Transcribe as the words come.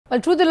Well,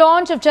 through the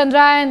launch of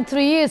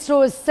Chandrayaan-3,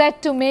 Isro is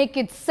set to make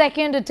its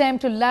second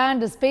attempt to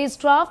land a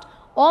spacecraft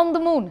on the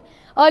moon.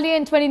 Earlier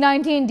in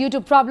 2019, due to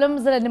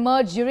problems that had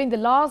emerged during the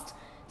last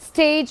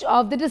stage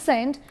of the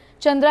descent,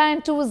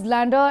 Chandrayaan-2's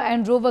lander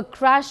and rover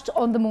crashed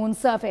on the moon's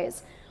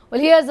surface. Well,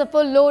 here's a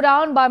full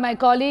lowdown by my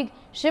colleague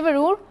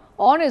Shivarur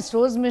on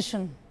Isro's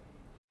mission.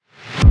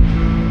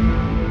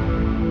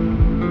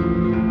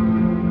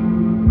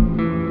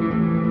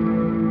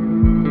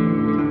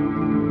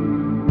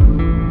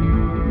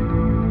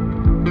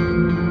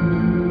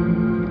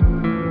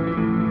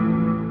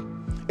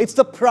 It's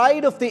the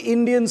pride of the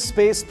Indian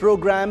space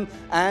program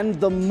and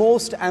the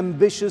most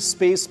ambitious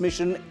space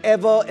mission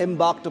ever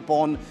embarked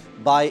upon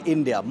by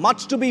India.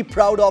 Much to be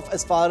proud of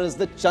as far as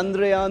the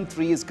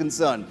Chandrayaan-3 is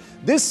concerned.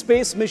 This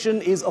space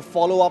mission is a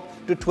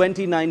follow-up to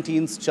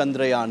 2019's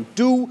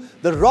Chandrayaan-2,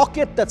 the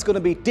rocket that's going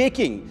to be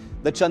taking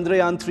the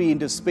Chandrayaan-3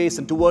 into space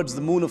and towards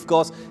the moon, of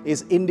course,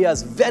 is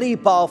India's very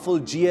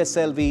powerful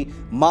GSLV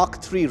Mark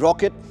III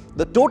rocket.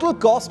 The total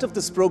cost of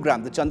this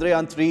program, the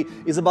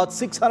Chandrayaan-3, is about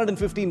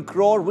 615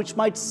 crore, which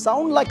might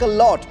sound like a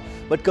lot,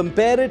 but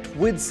compare it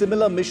with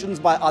similar missions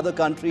by other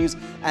countries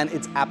and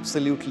it's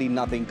absolutely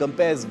nothing.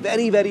 Compares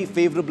very, very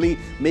favorably,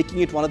 making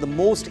it one of the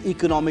most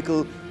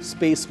economical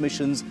space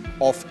missions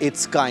of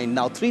its kind.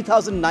 Now,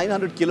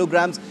 3,900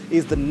 kilograms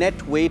is the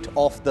net weight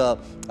of the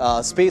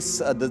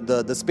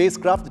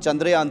spacecraft, the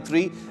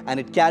Chandrayaan-3, and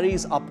it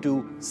carries up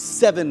to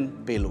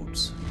 7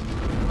 payloads.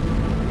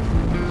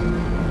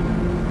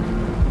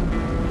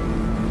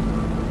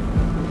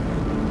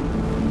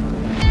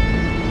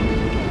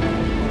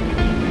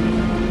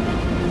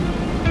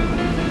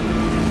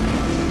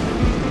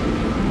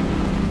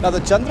 Now, the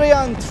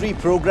Chandrayaan-3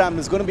 program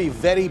is going to be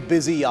very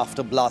busy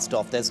after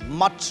blastoff. There's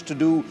much to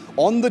do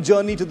on the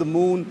journey to the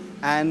moon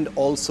and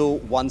also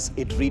once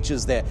it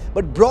reaches there.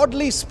 But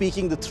broadly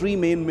speaking, the three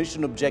main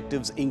mission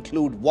objectives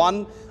include: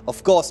 one,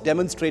 of course,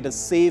 demonstrate a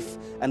safe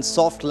and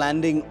soft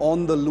landing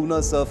on the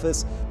lunar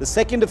surface. The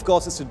second, of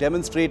course, is to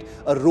demonstrate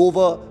a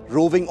rover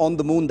roving on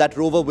the moon. That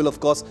rover will, of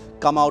course,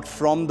 come out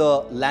from the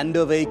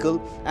lander vehicle.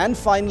 And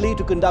finally,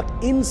 to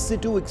conduct in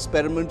situ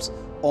experiments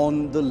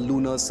on the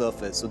lunar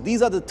surface. So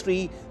these are the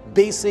three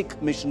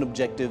basic mission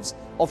objectives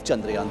of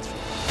Chandrayaan-3.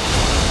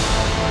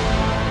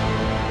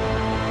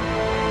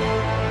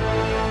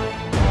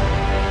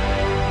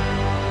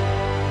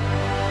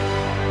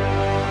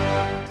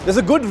 There's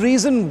a good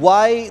reason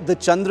why the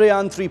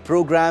Chandrayaan-3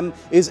 program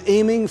is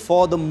aiming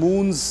for the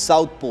moon's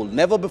south pole.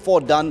 Never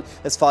before done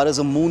as far as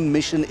a moon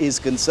mission is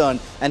concerned.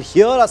 And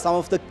here are some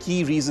of the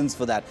key reasons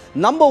for that.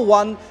 Number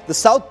one, the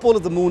south pole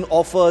of the moon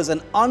offers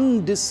an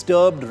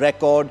undisturbed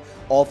record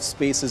of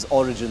space's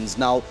origins.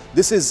 Now,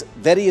 this is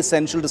very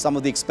essential to some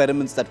of the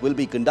experiments that will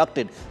be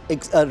conducted.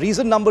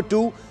 Reason number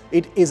two,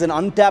 it is an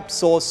untapped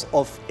source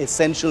of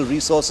essential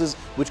resources,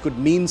 which could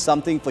mean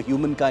something for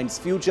humankind's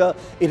future.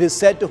 It is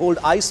said to hold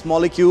ice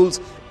molecules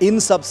in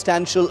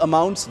substantial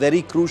amounts,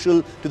 very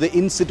crucial to the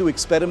in situ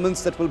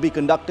experiments that will be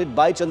conducted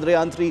by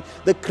Chandrayaan-3.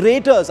 The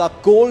craters are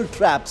cold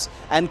traps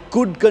and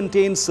could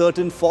contain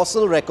certain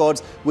fossil records,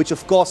 which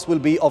of course will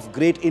be of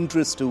great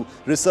interest to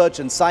research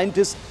and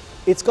scientists.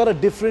 It's got a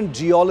different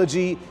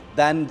geology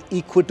than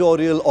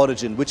equatorial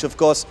origin, which of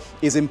course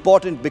is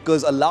important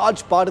because a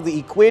large part of the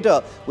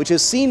equator, which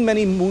has seen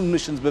many moon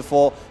missions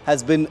before,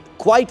 has been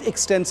quite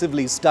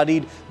extensively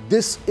studied.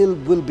 This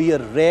will be a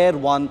rare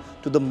one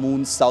to the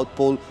moon's south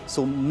pole,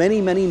 so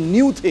many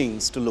new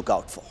things to look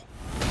out for.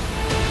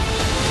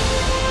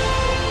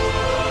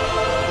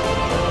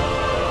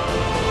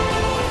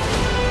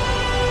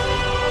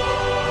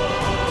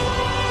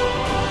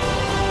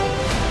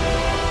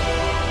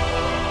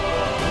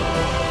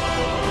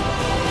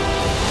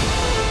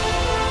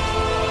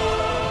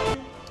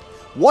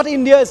 What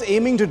India is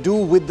aiming to do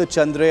with the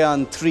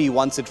Chandrayaan-3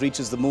 once it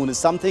reaches the moon is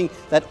something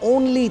that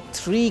only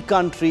 3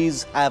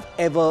 countries have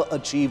ever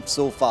achieved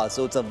so far.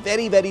 So it's a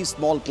very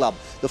small club.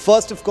 The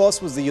first, of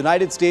course, was the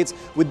United States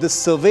with the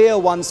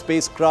Surveyor-1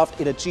 spacecraft.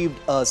 It achieved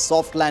a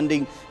soft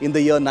landing in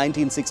the year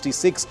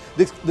 1966.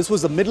 This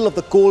was the middle of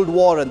the Cold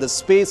War and the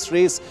space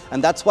race,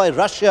 and that's why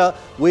Russia,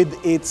 with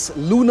its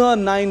Lunar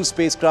 9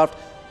 spacecraft,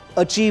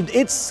 achieved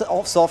its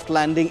soft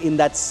landing in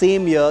that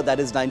same year, that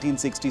is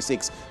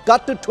 1966.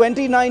 Cut to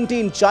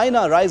 2019,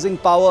 China, rising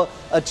power,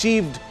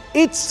 achieved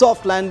its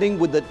soft landing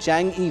with the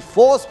Chang'e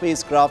 4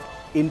 spacecraft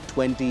in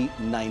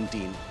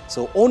 2019.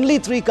 So only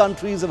 3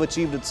 countries have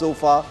achieved it so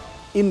far.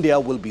 India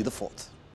will be the 4th.